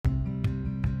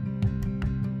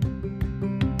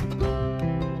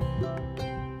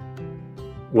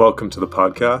Welcome to the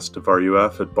podcast of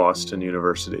RUF at Boston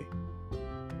University.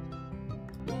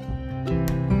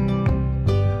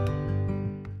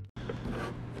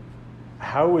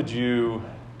 How would you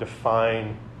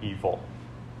define evil?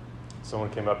 Someone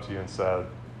came up to you and said,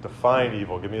 define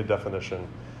evil, give me a definition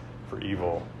for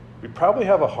evil. We'd probably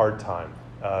have a hard time.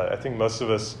 I think most of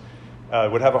us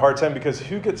would have a hard time because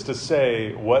who gets to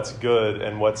say what's good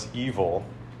and what's evil?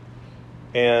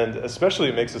 And especially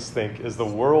it makes us think, is the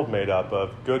world made up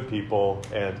of good people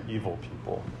and evil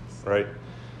people, right?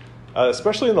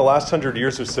 Especially in the last 100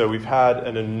 years or so, we've had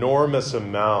an enormous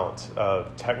amount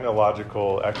of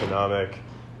technological, economic,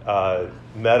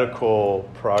 medical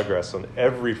progress on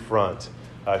every front.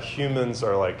 Humans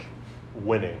are like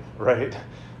winning, right?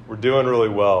 We're doing really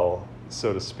well,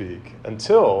 so to speak,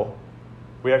 until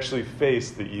we actually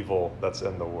face the evil that's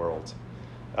in the world.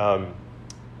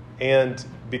 And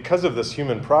because of this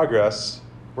human progress,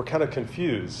 we're kind of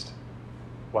confused.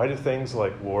 Why do things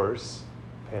like wars,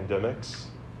 pandemics,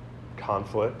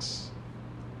 conflicts,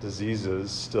 diseases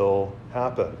still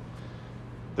happen?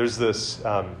 There's this,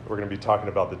 we're going to be talking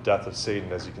about the death of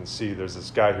Satan. As you can see, there's this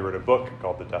guy who wrote a book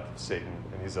called The Death of Satan,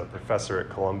 and he's a professor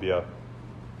at Columbia.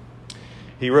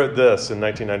 He wrote this in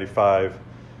 1995,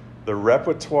 "The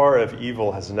repertoire of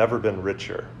evil has never been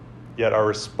richer, yet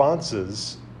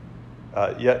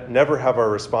never have our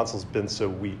responses been so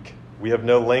weak. We have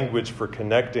no language for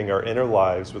connecting our inner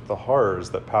lives with the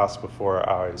horrors that pass before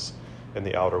our eyes in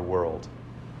the outer world.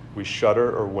 We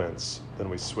shudder or wince, then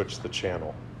we switch the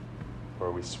channel,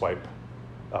 or we swipe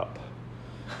up."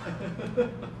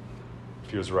 If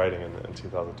he was writing in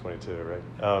 2022,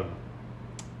 right?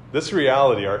 This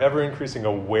reality, our ever-increasing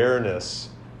awareness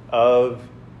of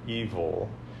evil,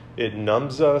 it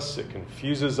numbs us, it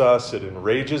confuses us, it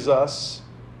enrages us,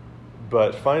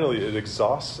 but finally, it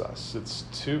exhausts us. It's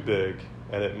too big,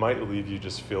 and it might leave you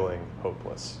just feeling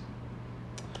hopeless.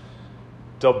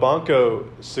 Delbanco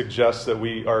suggests that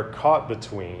we are caught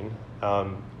between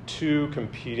two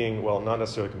competing, well, not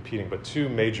necessarily competing, but two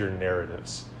major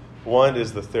narratives. One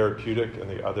is the therapeutic, and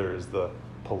the other is the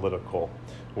political,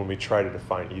 when we try to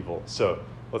define evil. So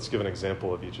let's give an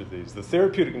example of each of these. The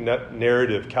therapeutic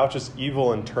narrative couches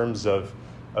evil in terms of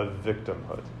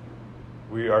victimhood.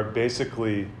 We are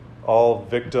basically all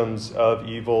victims of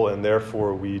evil, and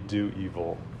therefore we do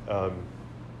evil.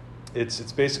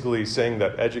 It's basically saying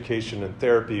that education and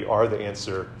therapy are the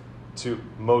answer to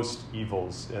most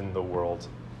evils in the world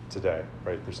today,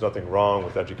 right? There's nothing wrong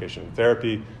with education and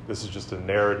therapy. This is just a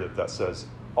narrative that says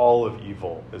all of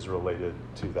evil is related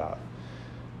to that.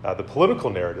 The political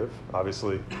narrative,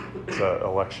 obviously, it's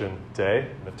election day,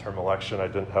 midterm election. I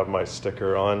didn't have my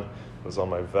sticker on. It was on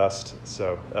my vest,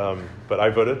 so, but I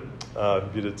voted.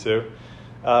 You did too.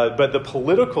 But the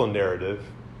political narrative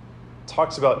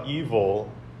talks about evil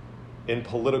in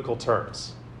political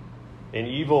terms. And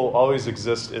evil always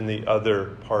exists in the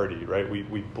other party, right?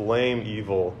 We blame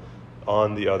evil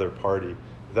on the other party.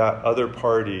 That other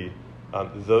party,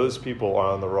 those people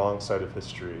are on the wrong side of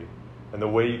history. And the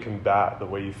way you combat, the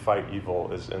way you fight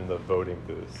evil is in the voting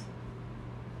booth.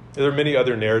 There are many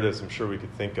other narratives I'm sure we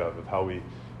could think of how we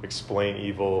explain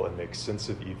evil and make sense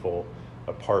of evil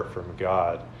apart from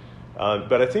God.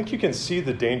 But I think you can see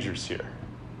the dangers here,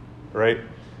 right?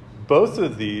 Both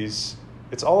of these,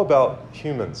 it's all about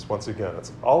humans, once again.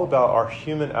 It's all about our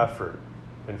human effort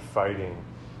in fighting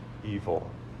evil.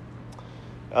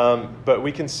 But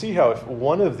we can see how if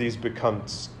one of these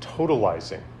becomes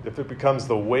totalizing, if it becomes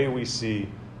the way we see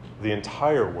the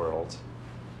entire world,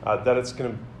 that it's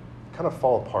going to kind of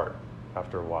fall apart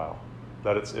after a while.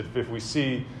 That it's if we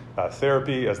see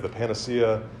therapy as the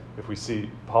panacea, if we see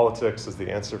politics as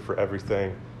the answer for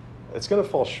everything, it's going to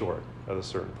fall short at a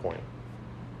certain point.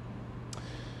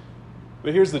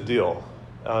 But here's the deal.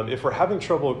 If we're having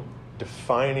trouble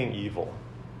defining evil,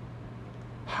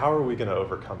 how are we going to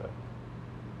overcome it?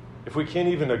 If we can't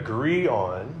even agree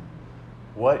on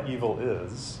what evil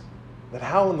is, then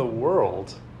how in the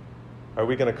world are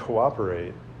we going to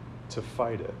cooperate to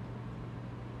fight it?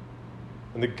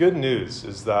 And the good news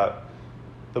is that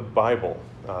the Bible,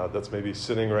 that's maybe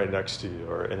sitting right next to you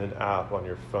or in an app on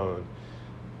your phone,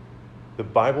 the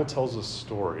Bible tells a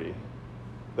story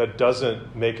that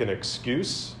doesn't make an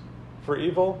excuse for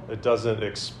evil. It doesn't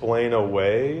explain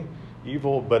away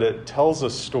evil, but it tells a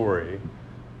story.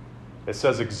 It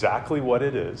says exactly what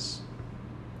it is.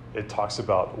 It talks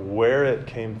about where it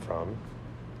came from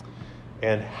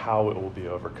and how it will be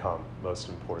overcome, most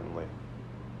importantly.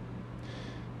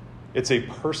 It's a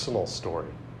personal story.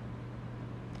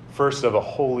 First, of a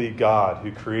holy God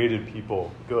who created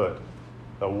people good,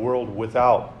 a world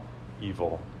without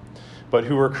evil. but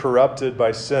who are corrupted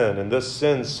by sin. And this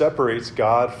sin separates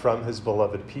God from his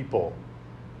beloved people.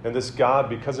 And this God,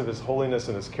 because of his holiness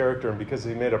and his character, and because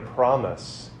he made a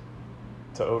promise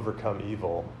to overcome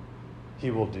evil, he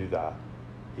will do that.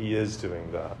 He is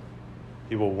doing that.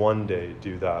 He will one day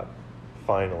do that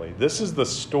finally. This is the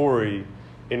story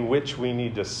in which we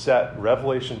need to set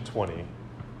Revelation 20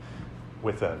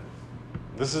 within.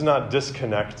 This is not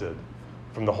disconnected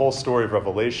from the whole story of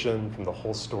Revelation, from the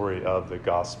whole story of the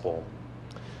gospel.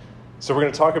 So we're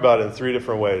going to talk about it in three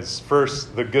different ways.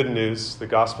 First, the good news. The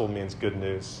gospel means good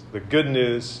news. The good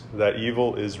news that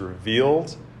evil is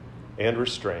revealed and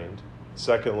restrained.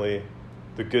 Secondly,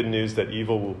 the good news that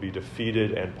evil will be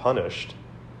defeated and punished.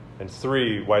 And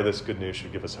three, why this good news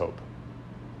should give us hope.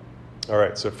 All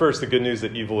right, so first, the good news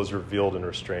that evil is revealed and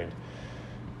restrained.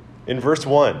 In verse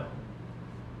 1,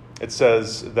 it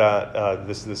says that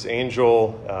this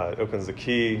angel opens the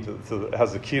key,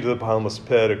 has the key to the bottomless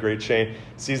pit, a great chain,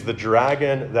 sees the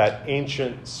dragon, that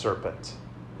ancient serpent.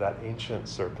 That ancient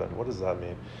serpent. What does that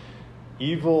mean?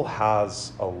 Evil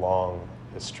has a long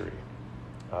history.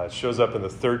 It shows up in the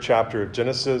 3rd chapter of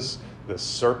Genesis. The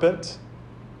serpent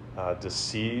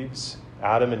deceives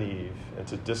Adam and Eve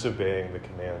into disobeying the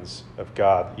commands of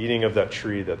God, eating of that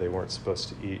tree that they weren't supposed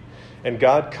to eat. And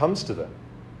God comes to them.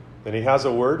 And he has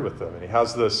a word with them, and he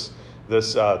has this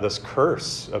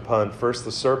curse upon first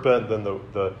the serpent, then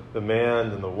the man,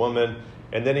 then the woman,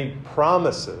 and then he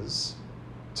promises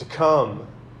to come,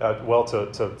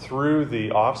 through the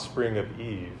offspring of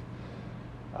Eve,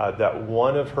 that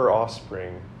one of her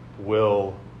offspring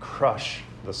will crush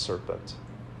the serpent.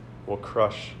 Will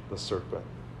crush the serpent.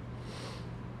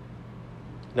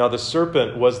 Now the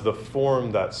serpent was the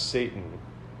form that Satan,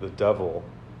 the devil,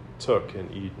 took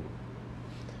in Eden.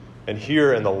 And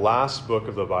here in the last book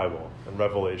of the Bible, in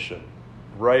Revelation,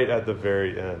 right at the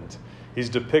very end, he's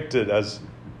depicted as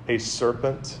a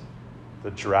serpent, the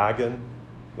dragon,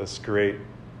 this great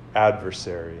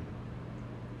adversary.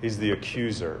 He's the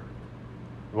accuser.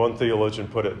 One theologian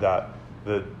put it that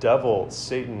the devil,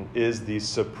 Satan, is the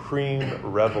supreme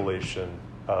revelation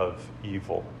of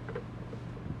evil.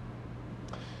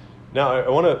 Now, I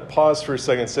want to pause for a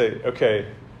second and say, okay,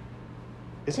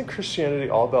 isn't Christianity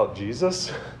all about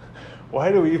Jesus? Why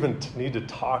do we even need to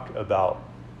talk about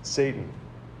Satan?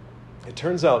 It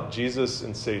turns out Jesus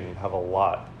and Satan have a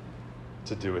lot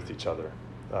to do with each other.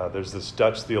 There's this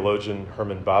Dutch theologian,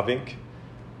 Herman Bavinck,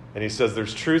 and he says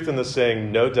there's truth in the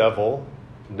saying, no devil,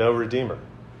 no redeemer.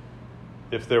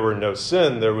 If there were no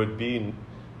sin, there would be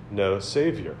no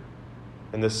savior.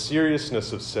 And the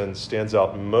seriousness of sin stands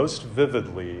out most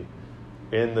vividly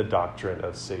in the doctrine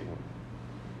of Satan.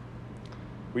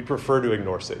 We prefer to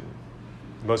ignore Satan.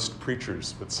 Most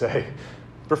preachers would say,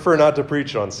 prefer not to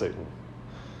preach on Satan.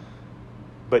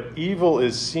 But evil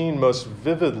is seen most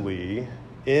vividly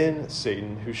in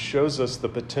Satan, who shows us the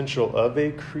potential of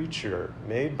a creature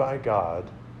made by God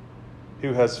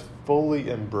who has fully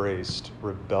embraced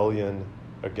rebellion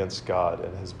against God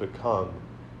and has become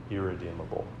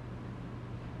irredeemable.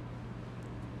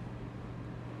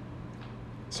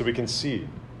 So we can see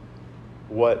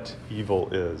what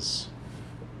evil is.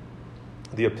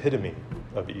 The epitome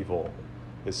of evil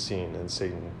is seen in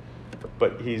Satan,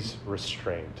 but he's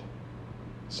restrained.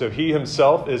 So he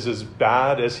himself is as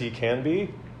bad as he can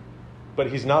be,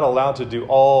 but he's not allowed to do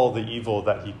all the evil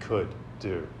that he could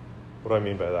do. What do I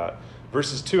mean by that?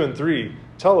 Verses 2 and 3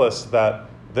 tell us that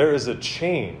there is a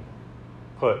chain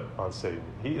put on Satan.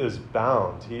 He is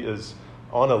bound. He is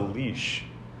on a leash,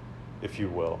 if you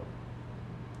will.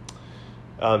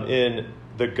 In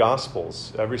the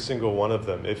Gospels, every single one of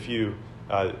them, if you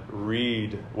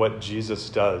read what Jesus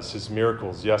does, his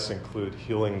miracles, yes, include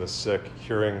healing the sick,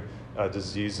 curing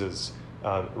diseases,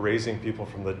 raising people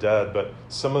from the dead, but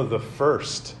some of the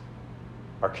first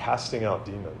are casting out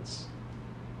demons.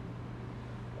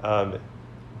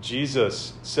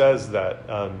 Jesus says that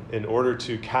in order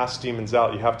to cast demons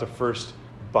out, you have to first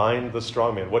bind the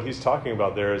strong man. What he's talking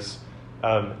about there is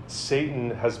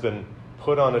Satan has been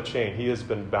put on a chain. He has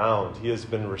been bound. He has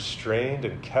been restrained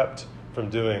and kept from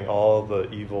doing all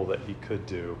the evil that he could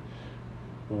do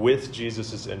with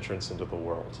Jesus' entrance into the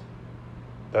world.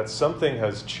 That something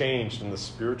has changed in the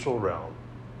spiritual realm.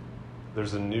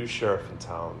 There's a new sheriff in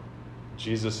town.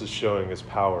 Jesus is showing his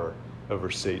power over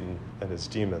Satan and his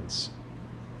demons.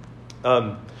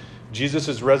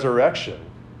 Jesus' resurrection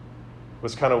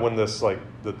was kind of when this, like,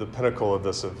 the pinnacle of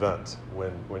this event,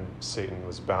 when Satan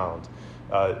was bound.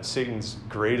 Satan's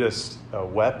greatest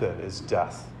weapon is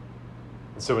death.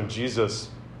 And so when Jesus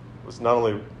was not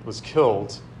only was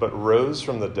killed, but rose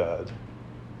from the dead,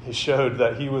 he showed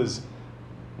that he was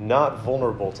not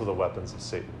vulnerable to the weapons of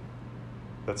Satan.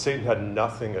 that Satan had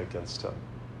nothing against him.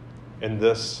 And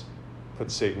this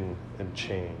put Satan in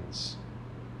chains.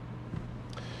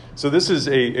 So this is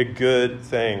a good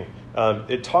thing.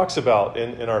 It talks about,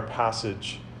 in our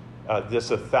passage,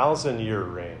 this 1,000-year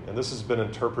reign. And this has been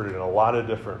interpreted in a lot of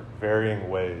different varying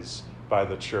ways by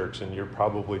the church. And you're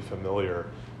probably familiar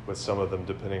with some of them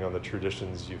depending on the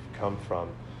traditions you've come from.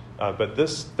 But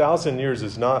this 1,000 years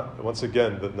is not, once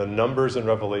again, the numbers in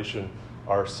Revelation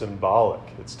are symbolic.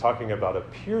 It's talking about a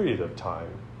period of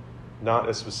time, not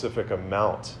a specific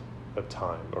amount of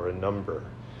time or a number.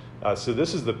 So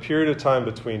this is the period of time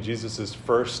between Jesus'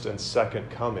 first and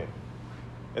second coming.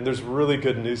 And there's really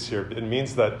good news here. It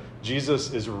means that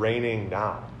Jesus is reigning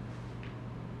now.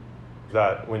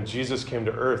 That when Jesus came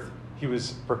to earth, he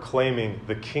was proclaiming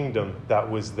the kingdom that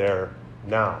was there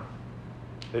now.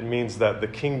 It means that the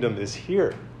kingdom is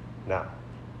here now.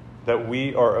 That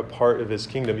we are a part of his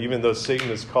kingdom. Even though Satan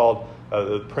is called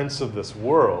the prince of this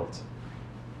world,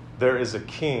 there is a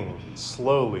king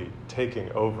slowly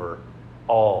taking over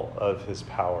all of his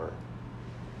power.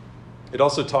 It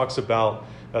also talks about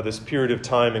this period of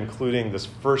time, including this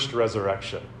first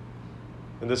resurrection.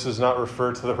 And this does not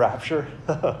refer to the rapture.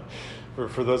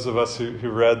 For those of us who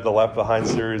read the Left Behind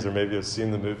series or maybe have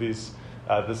seen the movies,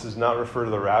 this does not refer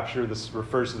to the rapture. This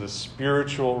refers to the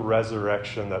spiritual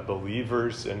resurrection that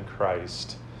believers in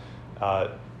Christ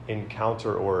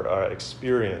encounter or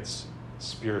experience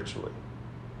spiritually.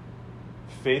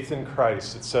 Faith in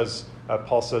Christ, it says,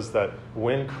 Paul says that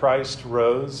when Christ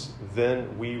rose,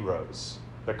 then we rose.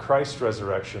 That Christ's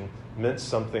resurrection meant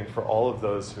something for all of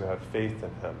those who have faith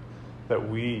in him, that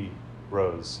we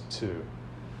rose too.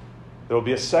 There will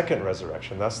be a second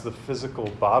resurrection. That's the physical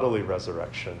bodily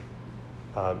resurrection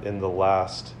in the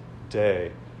last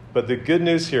day. But the good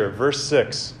news here, verse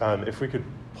 6, if we could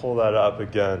pull that up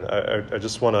again, I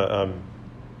just want to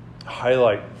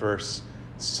highlight verse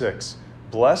 6.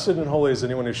 Blessed and holy is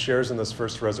anyone who shares in this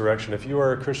first resurrection. If you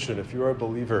are a Christian, if you are a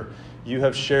believer, you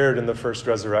have shared in the first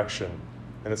resurrection.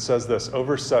 And it says this,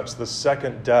 over such, the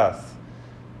second death,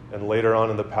 and later on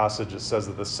in the passage it says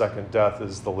that the second death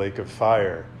is the lake of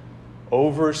fire.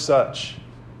 Over such,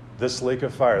 this lake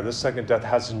of fire, this second death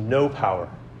has no power.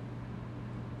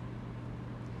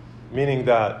 Meaning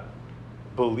that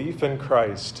belief in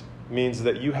Christ means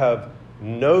that you have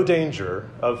no danger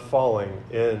of falling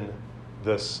in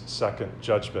this second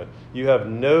judgment. You have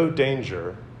no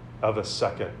danger of a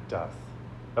second death,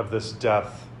 of this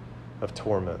death of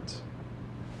torment.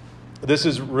 This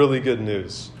is really good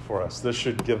news for us. This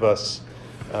should give us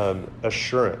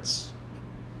assurance.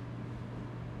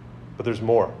 But there's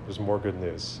more. There's more good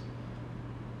news.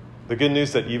 The good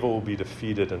news that evil will be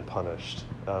defeated and punished.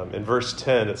 In verse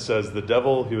 10, it says, the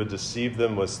devil who had deceived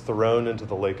them was thrown into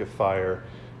the lake of fire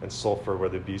and sulfur where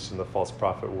the beast and the false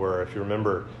prophet were. If you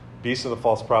remember, beast and the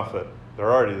false prophet,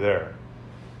 they're already there.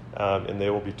 And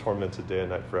they will be tormented day and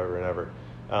night forever and ever.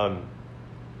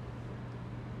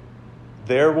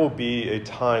 There will be a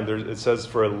time, it says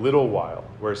for a little while,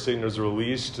 where Satan is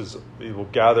released. He will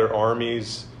gather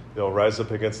armies. They'll rise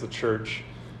up against the church.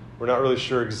 We're not really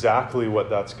sure exactly what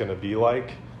that's going to be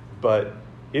like, but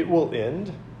it will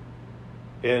end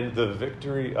in the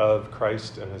victory of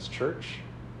Christ and his church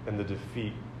and the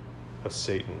defeat of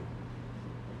Satan.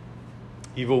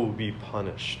 Evil will be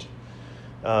punished.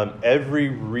 Every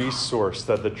resource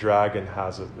that the dragon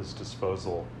has at his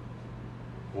disposal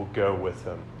will go with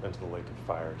him into the lake of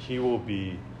fire. He will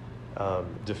be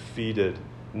defeated.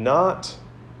 Not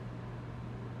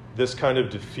this kind of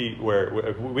defeat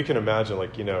where we can imagine,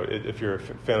 like, if you're a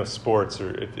fan of sports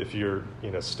or if you're,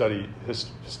 study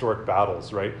historic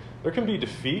battles, right? There can be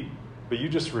defeat, but you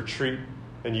just retreat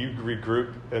and you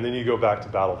regroup and then you go back to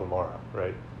battle tomorrow,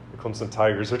 right? The Clemson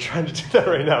Tigers are trying to do that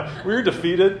right now. We were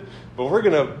defeated, but we're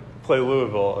going to play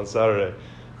Louisville on Saturday.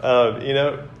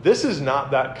 This is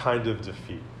not that kind of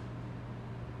defeat.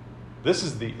 This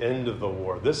is the end of the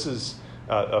war. This is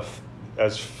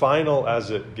as final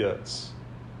as it gets.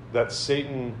 That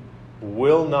Satan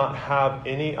will not have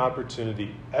any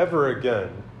opportunity ever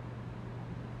again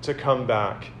to come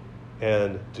back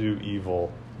and do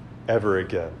evil ever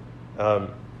again.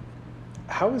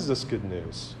 How is this good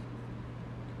news?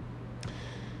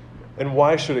 And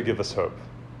why should it give us hope?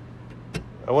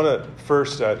 I want to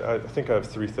first, I think I have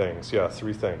three things. Yeah,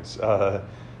 three things.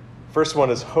 First one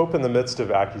is hope in the midst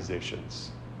of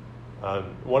accusations.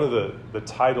 One of the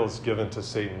titles given to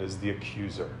Satan is the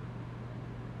accuser.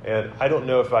 And I don't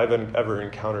know if I've ever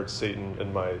encountered Satan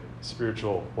in my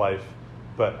spiritual life,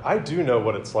 but I do know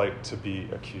what it's like to be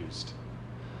accused.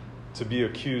 To be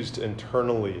accused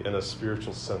internally in a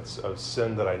spiritual sense of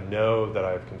sin that I know that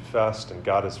I have confessed and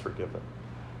God has forgiven.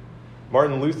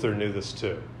 Martin Luther knew this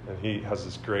too, and he has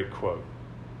this great quote.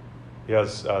 He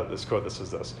has this quote that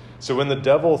says this: "So when the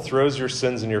devil throws your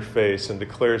sins in your face and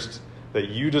declares that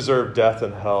you deserve death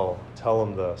and hell, tell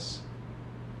him this: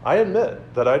 I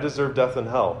admit that I deserve death and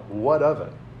hell. What of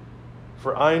it?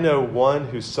 For I know one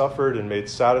who suffered and made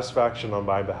satisfaction on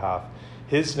my behalf.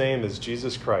 His name is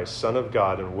Jesus Christ, Son of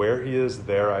God, and where he is,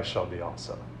 there I shall be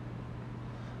also."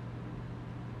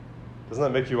 Doesn't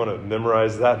that make you want to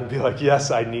memorize that and be like,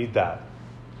 yes, I need that?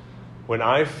 When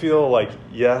I feel like,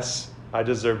 yes, I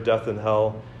deserve death and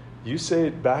hell, you say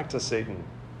it back to Satan.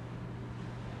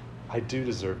 I do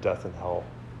deserve death and hell,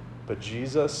 but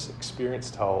Jesus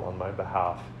experienced hell on my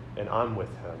behalf, and I'm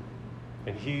with him.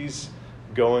 And he's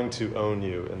going to own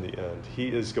you in the end. He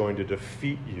is going to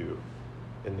defeat you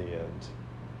in the end.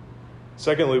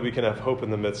 Secondly, we can have hope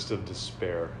in the midst of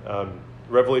despair.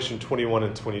 Revelation 21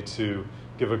 and 22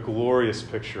 give a glorious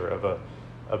picture of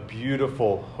a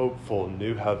beautiful, hopeful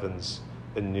new heavens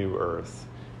and new earth.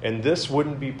 And this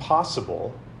wouldn't be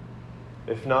possible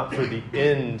if not for the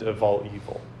end of all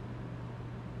evil.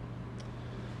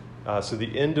 So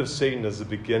the end of Satan is the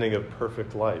beginning of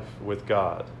perfect life with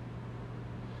God.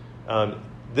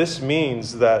 This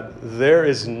means that there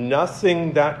is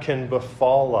nothing that can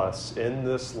befall us in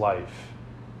this life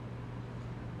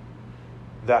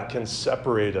that can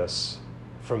separate us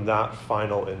from that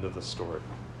final end of the story.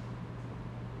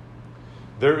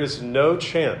 There is no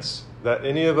chance that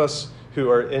any of us who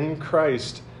are in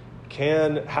Christ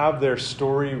can have their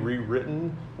story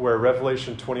rewritten where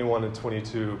Revelation 21 and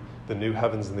 22, the new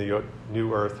heavens and the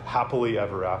new earth, happily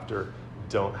ever after,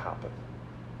 don't happen.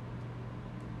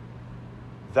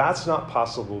 That's not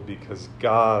possible because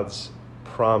God's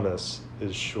promise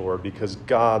is sure, because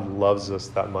God loves us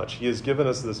that much. He has given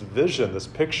us this vision, this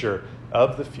picture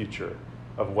of the future,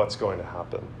 of what's going to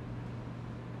happen.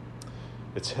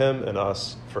 It's him and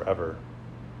us forever.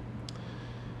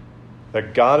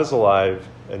 That God is alive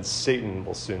and Satan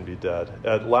will soon be dead.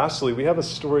 Lastly, we have a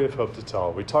story of hope to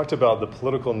tell. We talked about the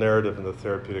political narrative and the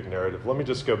therapeutic narrative. Let me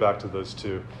just go back to those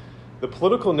two. The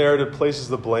political narrative places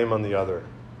the blame on the other.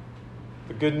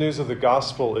 The good news of the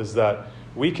gospel is that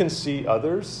we can see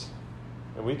others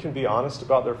and we can be honest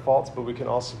about their faults, but we can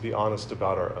also be honest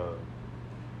about our own.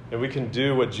 And we can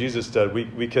do what Jesus did.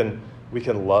 We can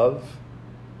love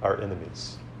our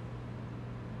enemies.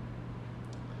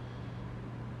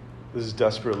 This is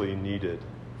desperately needed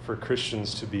for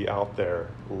Christians to be out there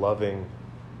loving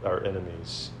our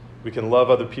enemies. We can love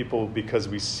other people because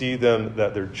we see them,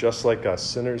 that they're just like us,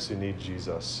 sinners who need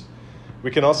Jesus.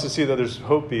 We can also see that there's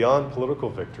hope beyond political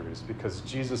victories because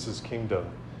Jesus' kingdom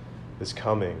is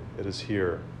coming. It is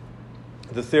here.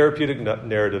 The therapeutic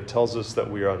narrative tells us that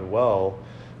we are unwell,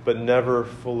 but never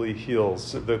fully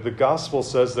heals. The gospel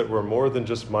says that we're more than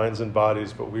just minds and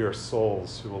bodies, but we are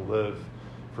souls who will live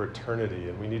for eternity,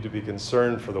 and we need to be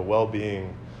concerned for the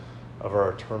well-being of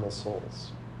our eternal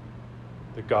souls.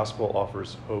 The gospel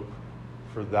offers hope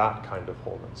for that kind of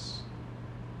wholeness.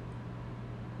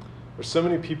 There's so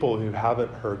many people who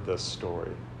haven't heard this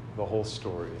story, the whole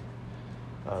story.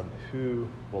 Who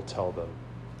will tell them?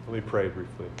 Let me pray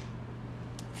briefly.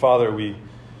 Father, we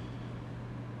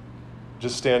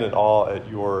just stand in awe at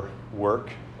your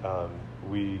work.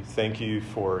 We thank you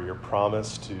for your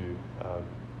promise to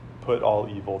put all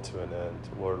evil to an end.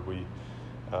 Lord,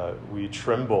 we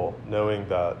tremble knowing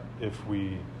that if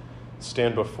we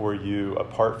stand before you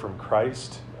apart from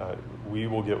Christ, we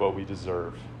will get what we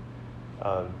deserve.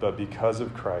 But because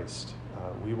of Christ,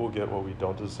 we will get what we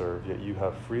don't deserve, yet you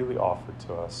have freely offered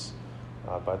to us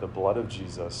by the blood of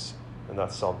Jesus, and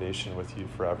that salvation with you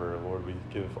forever. Lord, we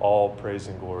give all praise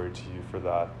and glory to you for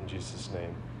that. In Jesus'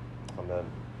 name, amen.